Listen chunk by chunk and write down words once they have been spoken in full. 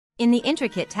In the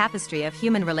intricate tapestry of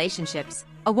human relationships,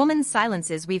 a woman's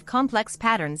silences weave complex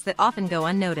patterns that often go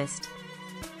unnoticed.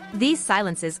 These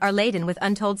silences are laden with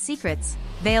untold secrets,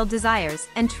 veiled desires,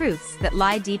 and truths that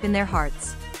lie deep in their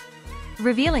hearts.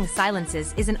 Revealing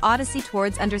silences is an odyssey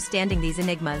towards understanding these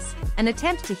enigmas, an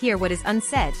attempt to hear what is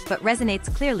unsaid but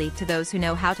resonates clearly to those who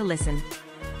know how to listen.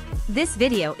 This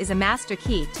video is a master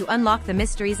key to unlock the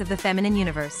mysteries of the feminine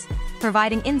universe,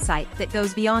 providing insight that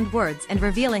goes beyond words and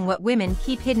revealing what women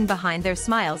keep hidden behind their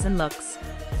smiles and looks.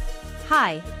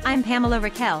 Hi, I'm Pamela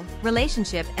Raquel,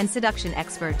 relationship and seduction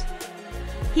expert.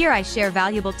 Here I share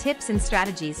valuable tips and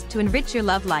strategies to enrich your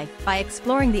love life by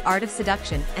exploring the art of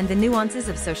seduction and the nuances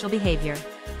of social behavior.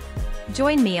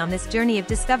 Join me on this journey of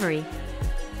discovery.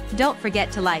 Don't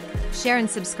forget to like, share and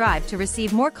subscribe to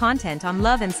receive more content on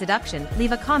love and seduction.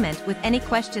 Leave a comment with any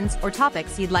questions or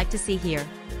topics you'd like to see here.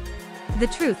 The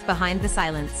truth behind the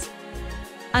silence.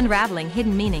 Unraveling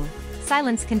hidden meaning.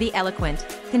 Silence can be eloquent,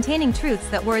 containing truths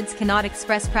that words cannot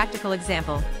express. Practical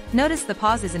example. Notice the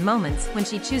pauses and moments when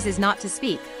she chooses not to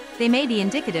speak. They may be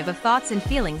indicative of thoughts and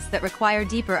feelings that require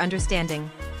deeper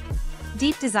understanding.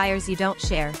 Deep desires you don't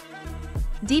share.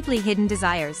 Deeply hidden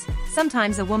desires.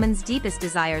 Sometimes a woman's deepest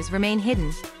desires remain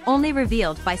hidden, only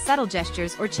revealed by subtle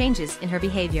gestures or changes in her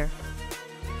behavior.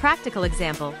 Practical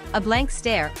example. A blank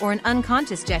stare or an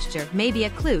unconscious gesture may be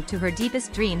a clue to her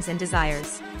deepest dreams and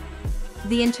desires.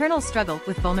 The internal struggle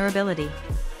with vulnerability.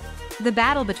 The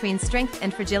battle between strength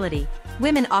and fragility.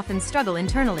 Women often struggle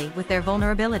internally with their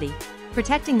vulnerability,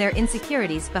 protecting their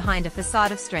insecurities behind a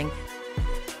facade of strength.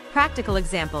 Practical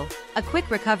example. A quick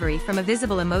recovery from a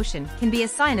visible emotion can be a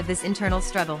sign of this internal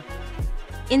struggle.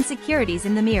 Insecurities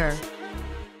in the mirror.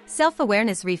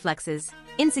 Self-awareness reflexes.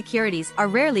 Insecurities are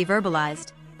rarely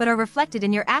verbalized, but are reflected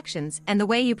in your actions and the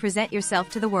way you present yourself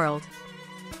to the world.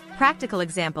 Practical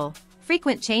example.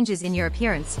 Frequent changes in your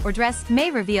appearance or dress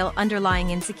may reveal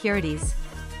underlying insecurities.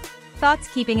 Thoughts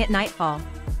keeping at nightfall.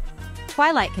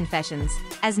 Twilight confessions.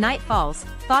 As night falls,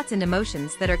 thoughts and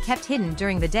emotions that are kept hidden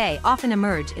during the day often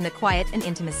emerge in the quiet and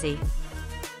intimacy.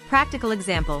 Practical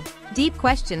example. Deep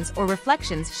questions or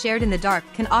reflections shared in the dark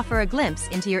can offer a glimpse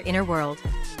into your inner world.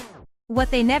 What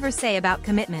they never say about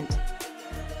commitment.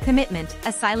 Commitment,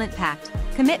 a silent pact.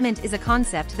 Commitment is a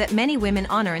concept that many women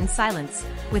honor in silence,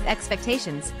 with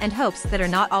expectations and hopes that are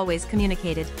not always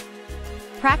communicated.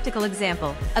 Practical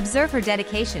example. Observe her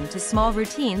dedication to small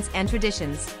routines and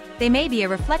traditions. They may be a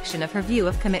reflection of her view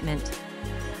of commitment.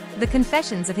 The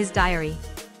confessions of his diary.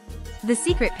 The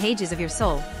secret pages of your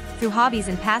soul. Through hobbies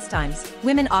and pastimes,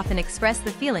 women often express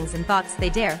the feelings and thoughts they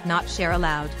dare not share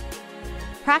aloud.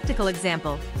 Practical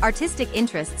example. Artistic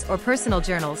interests or personal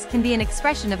journals can be an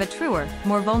expression of a truer,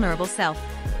 more vulnerable self.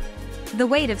 The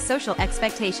weight of social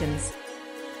expectations.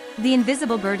 The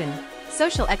invisible burden.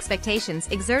 Social expectations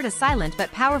exert a silent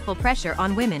but powerful pressure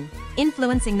on women,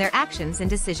 influencing their actions and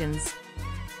decisions.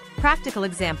 Practical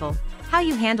example. How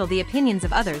you handle the opinions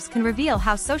of others can reveal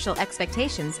how social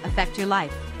expectations affect your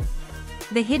life.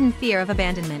 The hidden fear of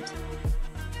abandonment.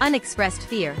 Unexpressed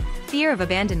fear. Fear of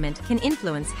abandonment can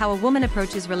influence how a woman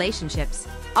approaches relationships,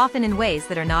 often in ways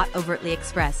that are not overtly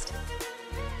expressed.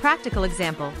 Practical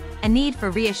example. A need for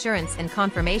reassurance and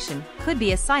confirmation could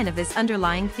be a sign of this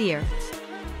underlying fear.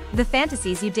 The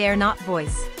fantasies you dare not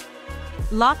voice.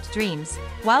 Locked dreams.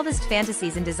 Wildest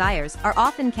fantasies and desires are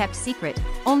often kept secret,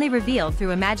 only revealed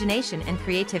through imagination and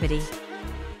creativity.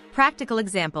 Practical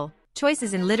example.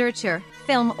 Choices in literature,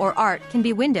 film or art can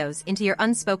be windows into your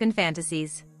unspoken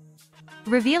fantasies.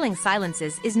 Revealing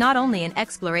silences is not only an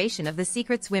exploration of the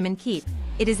secrets women keep,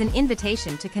 it is an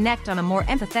invitation to connect on a more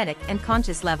empathetic and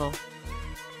conscious level.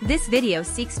 This video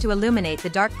seeks to illuminate the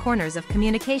dark corners of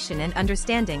communication and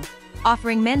understanding,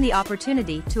 offering men the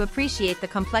opportunity to appreciate the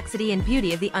complexity and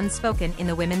beauty of the unspoken in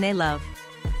the women they love.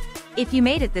 If you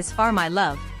made it this far, my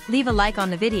love, leave a like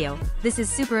on the video. This is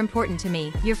super important to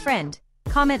me, your friend.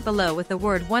 Comment below with the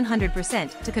word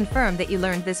 100% to confirm that you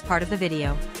learned this part of the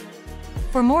video.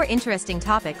 For more interesting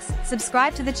topics,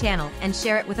 subscribe to the channel and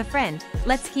share it with a friend.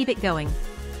 Let's keep it going.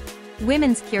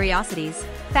 Women's curiosities,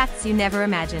 facts you never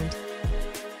imagined.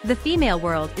 The female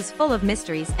world is full of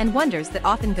mysteries and wonders that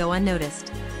often go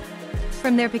unnoticed.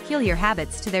 From their peculiar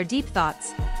habits to their deep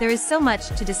thoughts, there is so much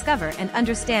to discover and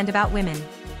understand about women.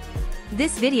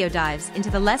 This video dives into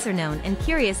the lesser-known and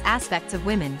curious aspects of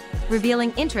women,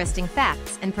 revealing interesting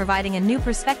facts and providing a new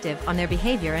perspective on their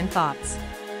behavior and thoughts.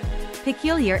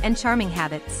 Peculiar and charming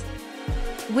habits.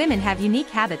 Women have unique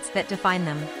habits that define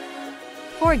them.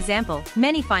 For example,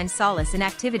 many find solace in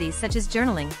activities such as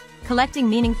journaling, collecting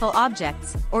meaningful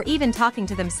objects, or even talking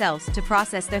to themselves to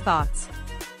process their thoughts.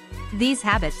 These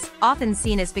habits, often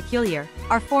seen as peculiar,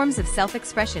 are forms of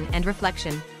self-expression and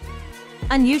reflection.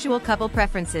 Unusual couple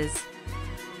preferences.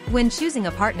 When choosing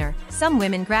a partner, some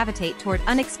women gravitate toward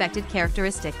unexpected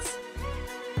characteristics.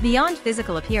 Beyond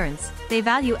physical appearance, they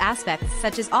value aspects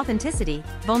such as authenticity,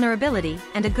 vulnerability,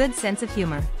 and a good sense of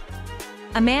humor.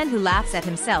 A man who laughs at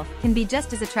himself can be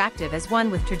just as attractive as one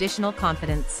with traditional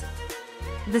confidence.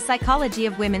 The psychology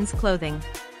of women's clothing.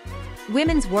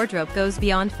 Women's wardrobe goes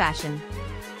beyond fashion.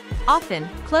 Often,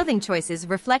 clothing choices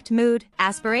reflect mood,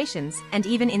 aspirations, and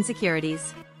even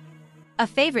insecurities. A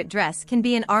favorite dress can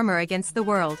be an armor against the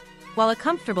world, while a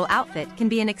comfortable outfit can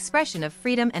be an expression of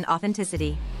freedom and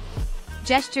authenticity.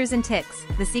 Gestures and tics,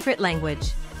 the secret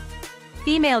language.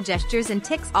 Female gestures and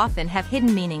tics often have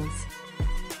hidden meanings.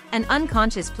 An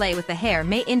unconscious play with the hair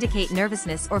may indicate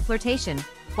nervousness or flirtation,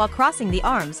 while crossing the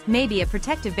arms may be a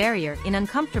protective barrier in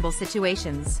uncomfortable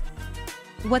situations.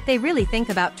 What they really think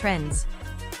about trends.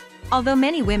 Although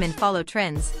many women follow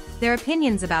trends, their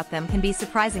opinions about them can be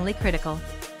surprisingly critical.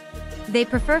 They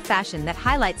prefer fashion that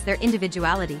highlights their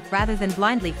individuality rather than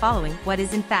blindly following what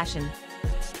is in fashion.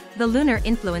 The lunar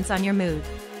influence on your mood.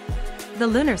 The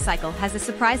lunar cycle has a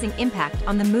surprising impact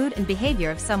on the mood and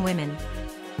behavior of some women.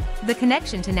 The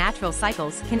connection to natural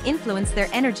cycles can influence their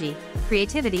energy,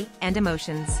 creativity, and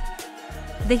emotions.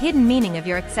 The hidden meaning of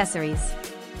your accessories.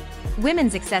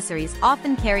 Women's accessories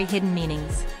often carry hidden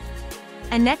meanings.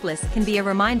 A necklace can be a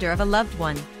reminder of a loved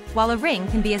one, while a ring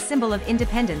can be a symbol of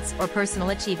independence or personal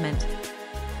achievement.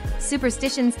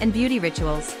 Superstitions and beauty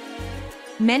rituals.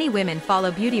 Many women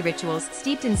follow beauty rituals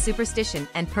steeped in superstition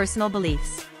and personal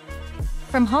beliefs.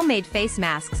 From homemade face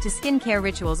masks to skincare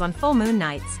rituals on full moon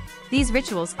nights, these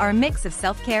rituals are a mix of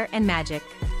self-care and magic.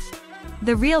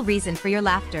 The real reason for your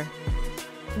laughter.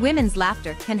 Women's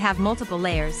laughter can have multiple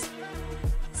layers.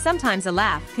 Sometimes a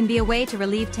laugh can be a way to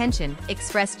relieve tension,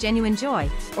 express genuine joy,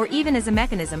 or even as a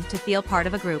mechanism to feel part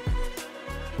of a group.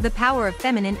 The power of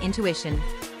feminine intuition.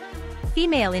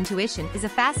 Female intuition is a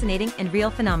fascinating and real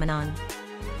phenomenon.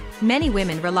 Many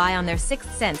women rely on their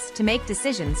sixth sense to make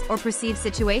decisions or perceive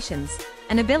situations,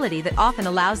 an ability that often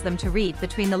allows them to read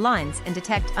between the lines and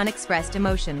detect unexpressed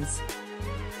emotions.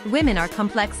 Women are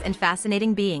complex and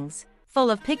fascinating beings, full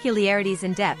of peculiarities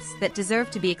and depths that deserve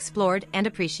to be explored and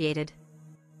appreciated.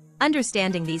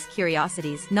 Understanding these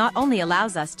curiosities not only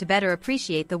allows us to better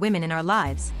appreciate the women in our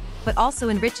lives, but also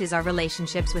enriches our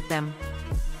relationships with them.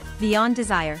 Beyond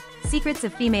desire, secrets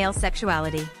of female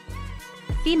sexuality.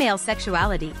 Female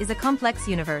sexuality is a complex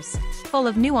universe, full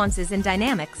of nuances and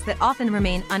dynamics that often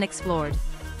remain unexplored.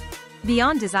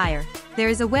 Beyond desire, there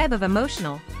is a web of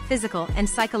emotional, physical, and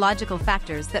psychological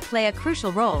factors that play a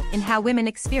crucial role in how women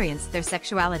experience their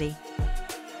sexuality.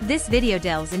 This video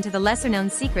delves into the lesser-known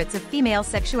secrets of female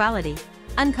sexuality,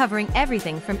 uncovering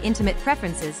everything from intimate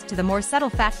preferences to the more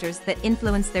subtle factors that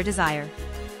influence their desire.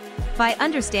 By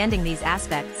understanding these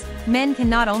aspects, men can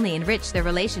not only enrich their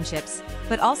relationships,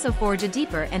 but also forge a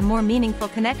deeper and more meaningful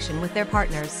connection with their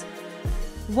partners.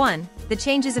 1. The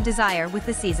changes of desire with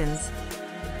the seasons.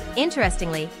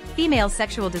 Interestingly, female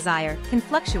sexual desire can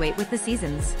fluctuate with the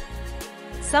seasons.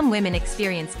 Some women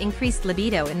experience increased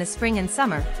libido in the spring and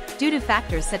summer, due to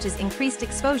factors such as increased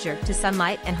exposure to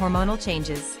sunlight and hormonal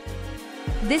changes.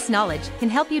 This knowledge can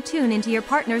help you tune into your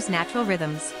partner's natural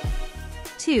rhythms.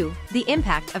 2. The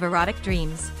impact of erotic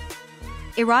dreams.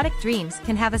 Erotic dreams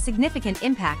can have a significant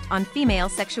impact on female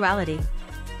sexuality.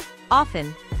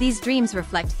 Often, these dreams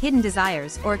reflect hidden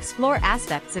desires or explore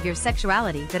aspects of your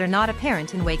sexuality that are not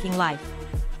apparent in waking life.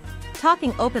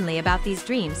 Talking openly about these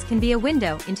dreams can be a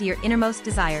window into your innermost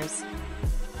desires.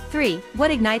 3.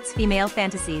 What ignites female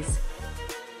fantasies?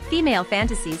 Female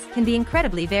fantasies can be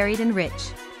incredibly varied and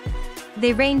rich.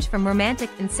 They range from romantic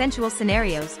and sensual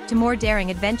scenarios to more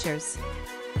daring adventures.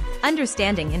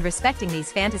 Understanding and respecting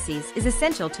these fantasies is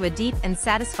essential to a deep and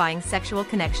satisfying sexual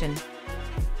connection.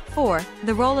 4.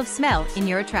 The role of smell in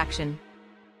your attraction.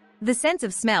 The sense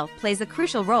of smell plays a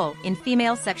crucial role in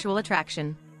female sexual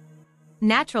attraction.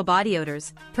 Natural body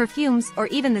odors, perfumes, or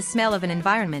even the smell of an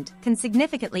environment can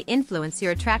significantly influence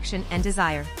your attraction and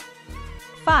desire.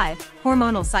 5.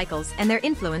 Hormonal cycles and their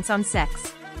influence on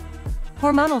sex.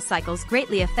 Hormonal cycles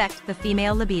greatly affect the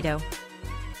female libido.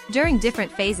 During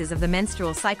different phases of the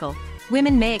menstrual cycle,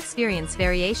 women may experience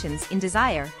variations in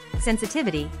desire,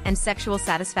 sensitivity, and sexual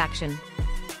satisfaction.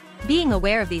 Being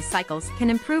aware of these cycles can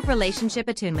improve relationship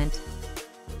attunement.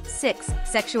 6.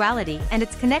 Sexuality and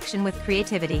its connection with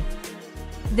creativity.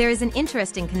 There is an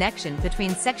interesting connection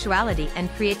between sexuality and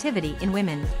creativity in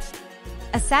women.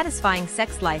 A satisfying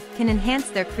sex life can enhance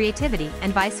their creativity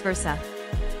and vice versa.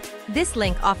 This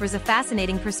link offers a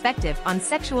fascinating perspective on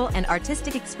sexual and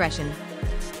artistic expression.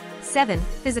 7.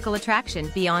 Physical attraction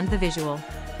beyond the visual.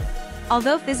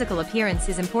 Although physical appearance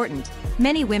is important,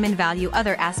 many women value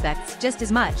other aspects just as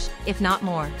much, if not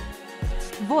more.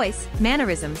 Voice,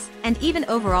 mannerisms, and even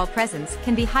overall presence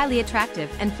can be highly attractive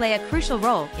and play a crucial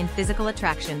role in physical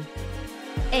attraction.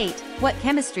 8. What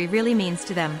chemistry really means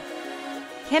to them.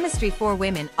 Chemistry for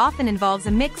women often involves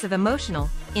a mix of emotional,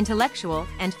 intellectual,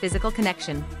 and physical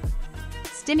connection.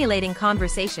 Stimulating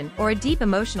conversation or a deep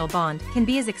emotional bond can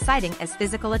be as exciting as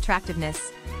physical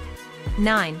attractiveness.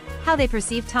 9. How they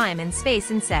perceive time and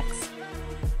space in sex.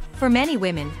 For many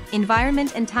women,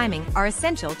 environment and timing are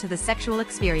essential to the sexual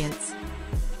experience.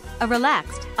 A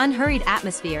relaxed, unhurried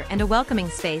atmosphere and a welcoming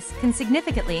space can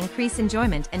significantly increase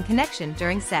enjoyment and connection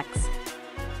during sex.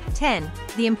 10.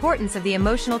 The importance of the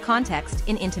emotional context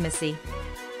in intimacy.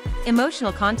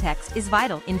 Emotional context is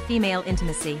vital in female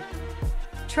intimacy.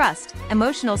 Trust,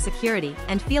 emotional security,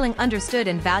 and feeling understood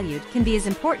and valued can be as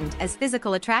important as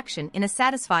physical attraction in a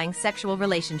satisfying sexual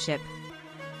relationship.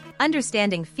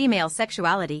 Understanding female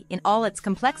sexuality in all its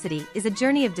complexity is a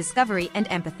journey of discovery and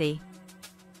empathy.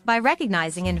 By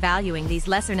recognizing and valuing these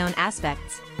lesser-known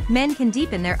aspects, men can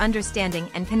deepen their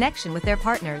understanding and connection with their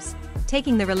partners,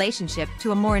 taking the relationship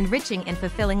to a more enriching and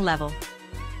fulfilling level.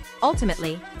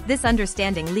 Ultimately, this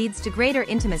understanding leads to greater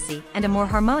intimacy and a more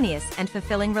harmonious and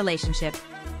fulfilling relationship.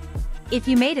 If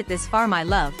you made it this far, my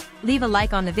love, leave a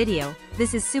like on the video.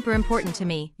 This is super important to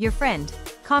me, your friend.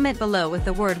 Comment below with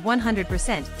the word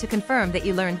 100% to confirm that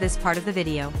you learned this part of the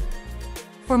video.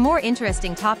 For more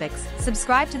interesting topics,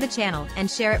 subscribe to the channel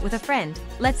and share it with a friend.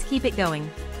 Let's keep it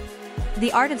going.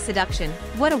 The art of seduction,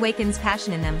 what awakens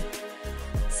passion in them?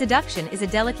 Seduction is a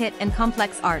delicate and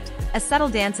complex art, a subtle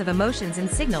dance of emotions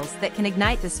and signals that can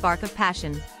ignite the spark of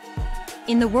passion.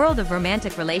 In the world of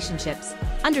romantic relationships,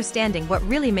 understanding what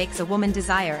really makes a woman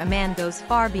desire a man goes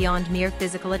far beyond mere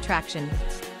physical attraction.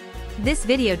 This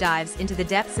video dives into the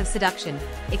depths of seduction,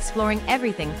 exploring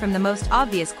everything from the most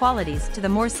obvious qualities to the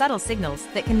more subtle signals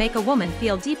that can make a woman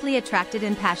feel deeply attracted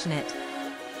and passionate.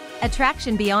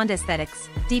 Attraction beyond aesthetics,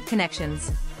 deep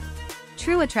connections.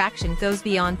 True attraction goes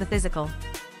beyond the physical.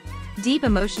 Deep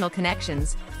emotional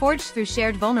connections, forged through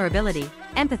shared vulnerability,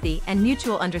 empathy, and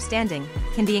mutual understanding,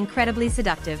 can be incredibly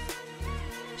seductive.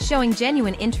 Showing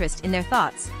genuine interest in their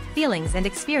thoughts, feelings, and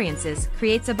experiences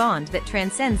creates a bond that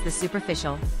transcends the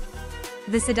superficial.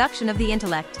 The seduction of the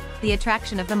intellect, the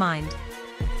attraction of the mind.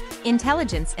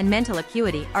 Intelligence and mental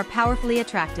acuity are powerfully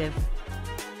attractive.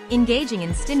 Engaging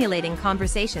in stimulating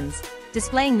conversations,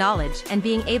 displaying knowledge, and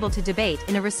being able to debate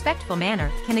in a respectful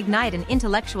manner can ignite an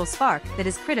intellectual spark that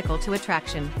is critical to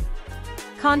attraction.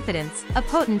 Confidence, a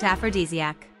potent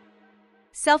aphrodisiac.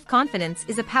 Self-confidence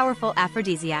is a powerful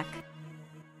aphrodisiac.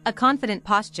 A confident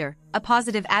posture, a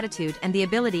positive attitude, and the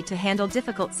ability to handle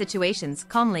difficult situations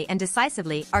calmly and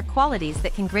decisively are qualities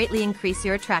that can greatly increase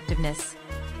your attractiveness.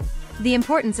 The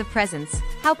importance of presence,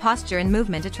 how posture and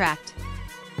movement attract.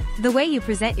 The way you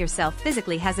present yourself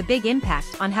physically has a big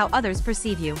impact on how others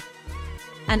perceive you.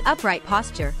 An upright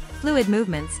posture, fluid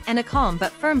movements, and a calm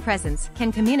but firm presence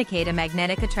can communicate a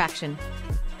magnetic attraction.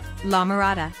 La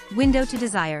mirada, window to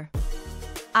desire.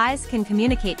 Eyes can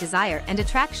communicate desire and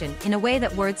attraction in a way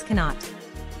that words cannot.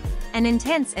 An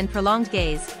intense and prolonged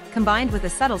gaze, combined with a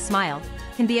subtle smile,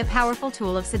 can be a powerful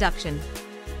tool of seduction.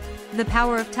 The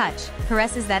power of touch,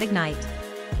 caresses that ignite.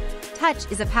 Touch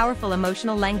is a powerful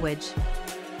emotional language.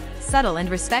 Subtle and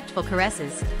respectful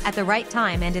caresses, at the right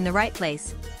time and in the right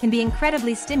place, can be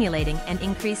incredibly stimulating and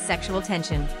increase sexual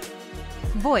tension.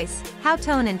 Voice, how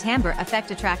tone and timbre affect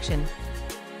attraction.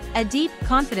 A deep,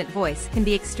 confident voice can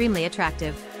be extremely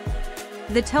attractive.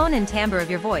 The tone and timbre of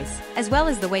your voice, as well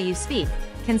as the way you speak,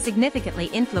 can significantly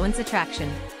influence attraction.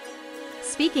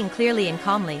 Speaking clearly and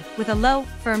calmly, with a low,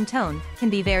 firm tone, can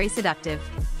be very seductive.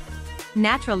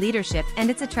 Natural leadership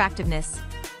and its attractiveness.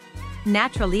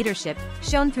 Natural leadership,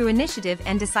 shown through initiative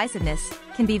and decisiveness,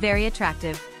 can be very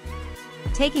attractive.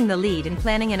 Taking the lead in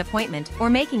planning an appointment or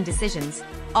making decisions,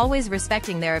 always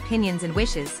respecting their opinions and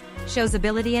wishes, shows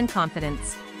ability and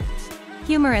confidence.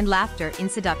 Humor and laughter in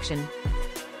seduction.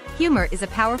 Humor is a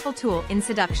powerful tool in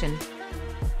seduction.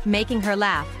 Making her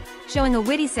laugh, showing a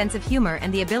witty sense of humor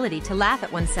and the ability to laugh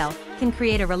at oneself, can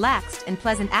create a relaxed and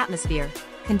pleasant atmosphere,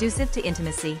 conducive to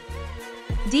intimacy.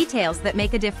 Details that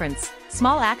make a difference,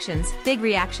 small actions, big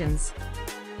reactions.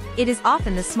 It is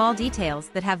often the small details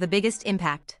that have the biggest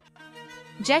impact.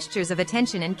 Gestures of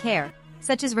attention and care,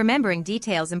 such as remembering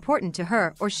details important to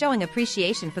her or showing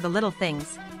appreciation for the little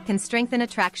things, can strengthen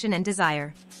attraction and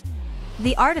desire.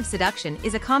 The art of seduction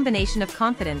is a combination of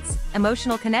confidence,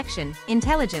 emotional connection,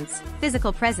 intelligence,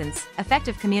 physical presence,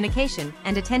 effective communication,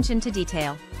 and attention to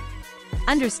detail.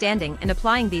 Understanding and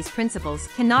applying these principles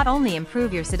can not only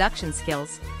improve your seduction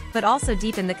skills, but also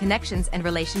deepen the connections and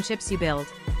relationships you build.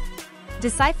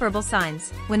 Decipherable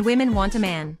signs when women want a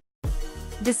man.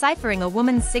 Deciphering a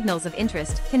woman's signals of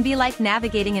interest can be like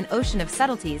navigating an ocean of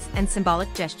subtleties and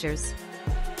symbolic gestures.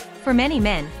 For many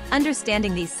men,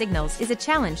 understanding these signals is a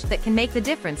challenge that can make the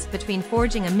difference between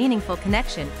forging a meaningful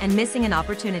connection and missing an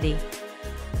opportunity.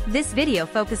 This video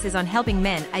focuses on helping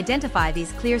men identify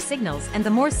these clear signals and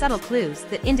the more subtle clues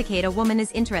that indicate a woman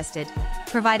is interested,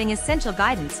 providing essential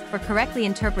guidance for correctly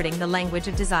interpreting the language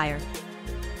of desire.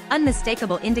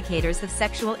 Unmistakable indicators of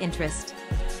sexual interest.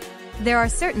 There are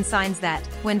certain signs that,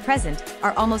 when present,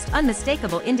 are almost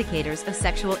unmistakable indicators of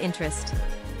sexual interest.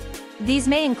 These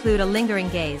may include a lingering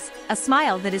gaze, a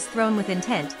smile that is thrown with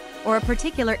intent, or a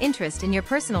particular interest in your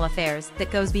personal affairs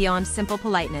that goes beyond simple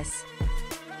politeness.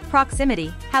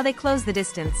 Proximity, how they close the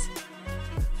distance.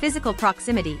 Physical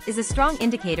proximity is a strong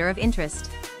indicator of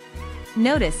interest.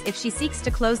 Notice if she seeks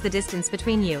to close the distance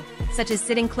between you, such as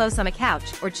sitting close on a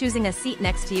couch or choosing a seat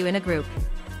next to you in a group.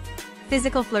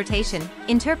 Physical flirtation,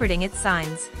 interpreting its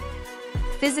signs.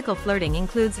 Physical flirting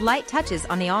includes light touches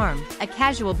on the arm, a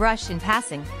casual brush in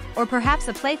passing, or perhaps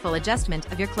a playful adjustment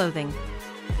of your clothing.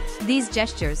 These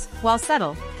gestures, while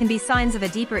subtle, can be signs of a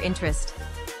deeper interest.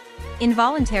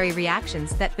 Involuntary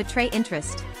reactions that betray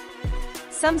interest.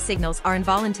 Some signals are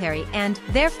involuntary and,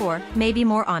 therefore, may be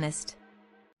more honest.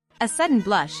 A sudden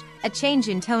blush, a change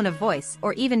in tone of voice,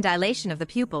 or even dilation of the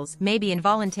pupils may be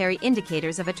involuntary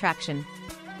indicators of attraction.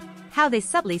 How they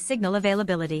subtly signal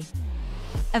availability.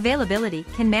 Availability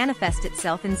can manifest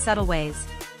itself in subtle ways.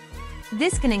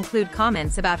 This can include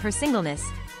comments about her singleness,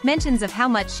 mentions of how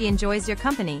much she enjoys your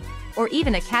company, or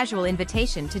even a casual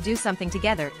invitation to do something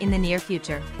together in the near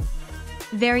future.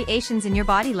 Variations in your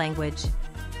body language.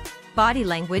 Body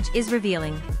language is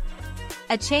revealing.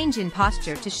 A change in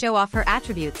posture to show off her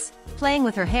attributes, playing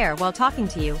with her hair while talking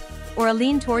to you, or a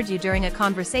lean toward you during a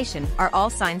conversation are all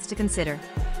signs to consider.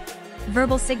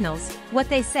 Verbal signals, what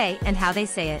they say and how they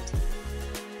say it.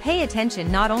 Pay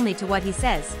attention not only to what he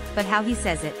says, but how he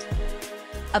says it.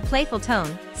 A playful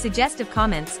tone, suggestive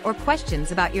comments or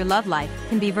questions about your love life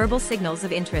can be verbal signals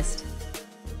of interest.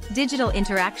 Digital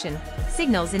interaction,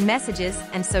 signals in messages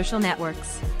and social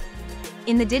networks.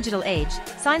 In the digital age,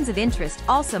 signs of interest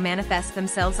also manifest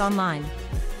themselves online.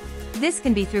 This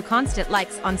can be through constant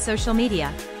likes on social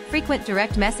media, frequent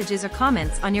direct messages or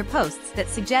comments on your posts that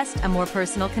suggest a more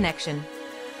personal connection.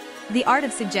 The art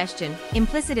of suggestion,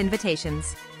 implicit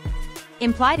invitations.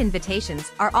 Implied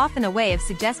invitations are often a way of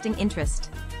suggesting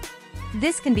interest.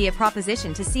 This can be a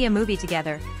proposition to see a movie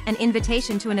together, an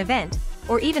invitation to an event,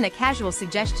 or even a casual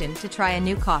suggestion to try a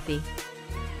new coffee.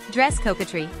 Dress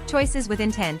coquetry, choices with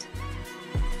intent.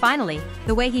 Finally,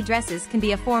 the way he dresses can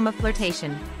be a form of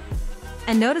flirtation.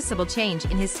 A noticeable change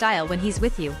in his style when he's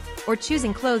with you, or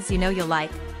choosing clothes you know you'll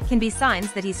like, can be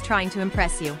signs that he's trying to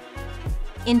impress you.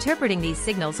 Interpreting these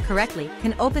signals correctly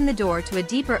can open the door to a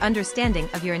deeper understanding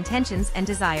of your intentions and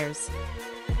desires.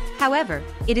 However,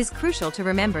 it is crucial to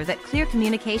remember that clear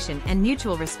communication and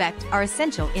mutual respect are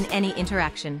essential in any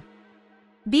interaction.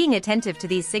 Being attentive to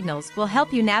these signals will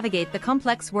help you navigate the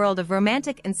complex world of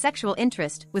romantic and sexual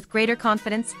interest with greater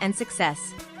confidence and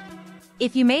success.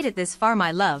 If you made it this far,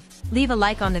 my love, leave a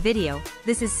like on the video.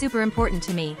 This is super important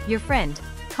to me, your friend.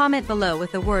 Comment below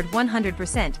with the word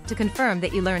 100% to confirm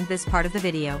that you learned this part of the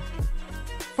video.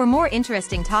 For more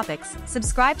interesting topics,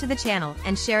 subscribe to the channel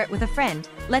and share it with a friend.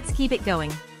 Let's keep it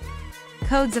going.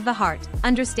 Codes of the Heart,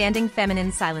 Understanding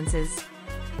Feminine Silences.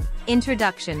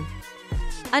 Introduction.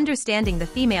 Understanding the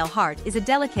female heart is a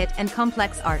delicate and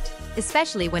complex art,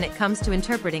 especially when it comes to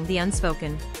interpreting the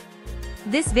unspoken.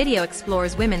 This video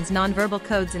explores women's nonverbal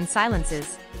codes and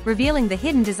silences, revealing the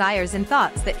hidden desires and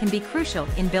thoughts that can be crucial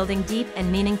in building deep and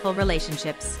meaningful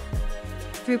relationships.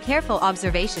 Through careful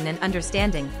observation and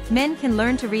understanding, men can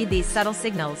learn to read these subtle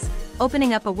signals,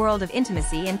 opening up a world of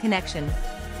intimacy and connection.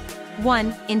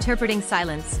 1. Interpreting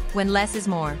silence, when less is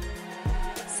more.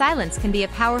 Silence can be a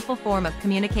powerful form of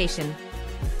communication.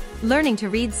 Learning to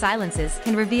read silences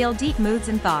can reveal deep moods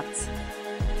and thoughts.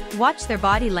 Watch their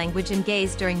body language and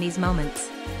gaze during these moments.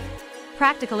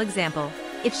 Practical example: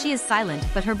 if she is silent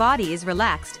but her body is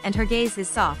relaxed and her gaze is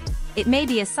soft, it may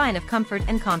be a sign of comfort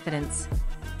and confidence.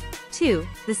 2.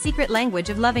 The secret language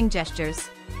of loving gestures.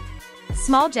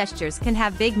 Small gestures can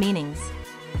have big meanings.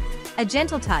 A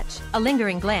gentle touch, a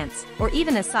lingering glance, or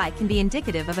even a sigh can be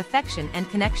indicative of affection and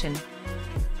connection.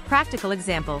 Practical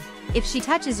example: if she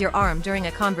touches your arm during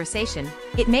a conversation,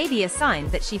 it may be a sign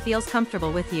that she feels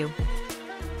comfortable with you.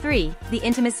 3. The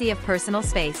intimacy of personal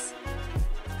space.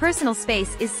 Personal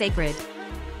space is sacred.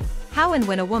 How and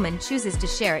when a woman chooses to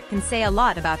share it can say a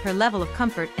lot about her level of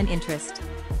comfort and interest.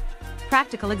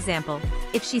 Practical example: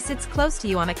 if she sits close to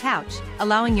you on a couch,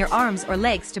 allowing your arms or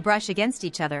legs to brush against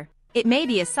each other, it may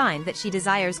be a sign that she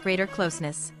desires greater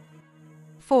closeness.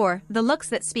 4. The looks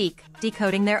that speak,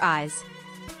 decoding their eyes.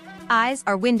 Eyes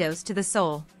are windows to the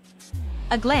soul.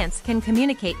 A glance can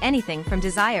communicate anything from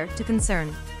desire to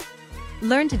concern.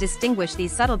 Learn to distinguish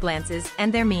these subtle glances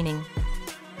and their meaning.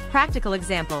 Practical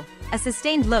example: a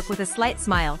sustained look with a slight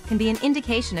smile can be an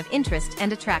indication of interest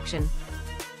and attraction.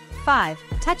 5.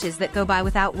 Touches that go by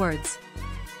without words.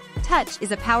 Touch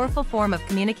is a powerful form of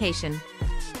communication.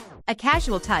 A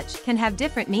casual touch can have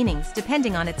different meanings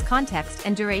depending on its context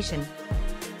and duration.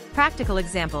 Practical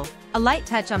example: a light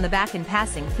touch on the back in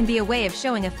passing can be a way of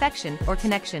showing affection or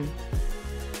connection.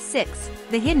 6.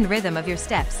 The hidden rhythm of your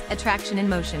steps, attraction in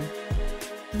motion.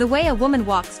 The way a woman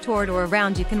walks toward or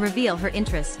around you can reveal her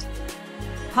interest.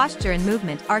 Posture and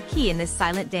movement are key in this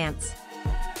silent dance.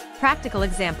 Practical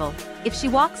example: if she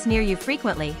walks near you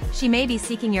frequently, she may be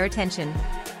seeking your attention.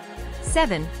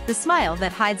 7. The smile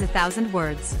that hides 1,000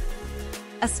 words.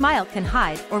 A smile can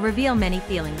hide or reveal many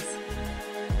feelings.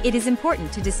 It is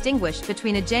important to distinguish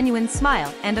between a genuine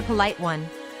smile and a polite one.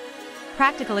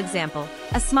 Practical example: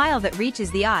 a smile that reaches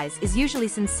the eyes is usually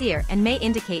sincere and may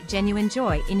indicate genuine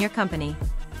joy in your company.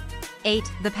 8.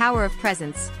 The power of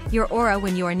presence, your aura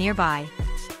when you are nearby.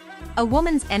 A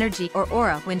woman's energy or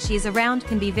aura when she is around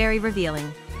can be very revealing.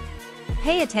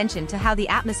 Pay attention to how the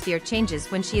atmosphere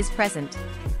changes when she is present.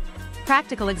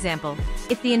 Practical example: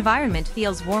 if the environment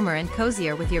feels warmer and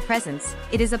cozier with your presence,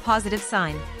 it is a positive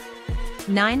sign.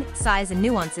 9. Size and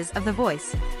nuances of the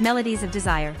voice, melodies of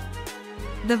desire.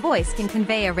 The voice can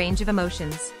convey a range of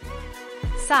emotions.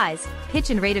 Size, pitch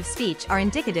and rate of speech are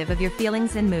indicative of your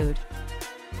feelings and mood.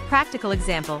 Practical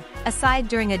example: a sigh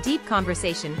during a deep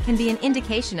conversation can be an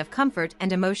indication of comfort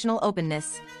and emotional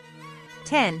openness.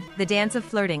 10. The dance of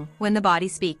flirting, when the body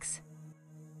speaks.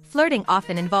 Flirting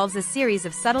often involves a series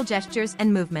of subtle gestures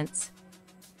and movements.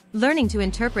 Learning to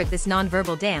interpret this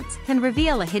nonverbal dance can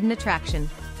reveal a hidden attraction.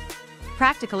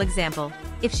 Practical example: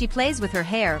 if she plays with her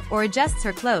hair or adjusts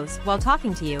her clothes while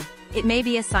talking to you, it may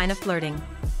be a sign of flirting.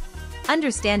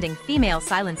 Understanding female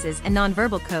silences and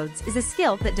nonverbal codes is a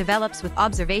skill that develops with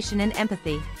observation and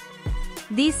empathy.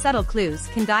 These subtle clues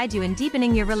can guide you in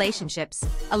deepening your relationships,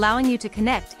 allowing you to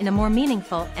connect in a more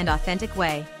meaningful and authentic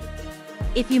way.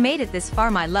 If you made it this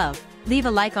far, my love, leave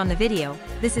a like on the video.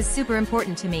 This is super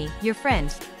important to me, your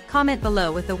friend. Comment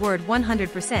below with the word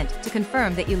 100% to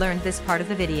confirm that you learned this part of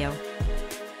the video.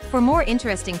 For more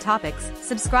interesting topics,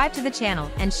 subscribe to the channel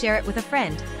and share it with a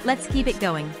friend. Let's keep it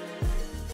going.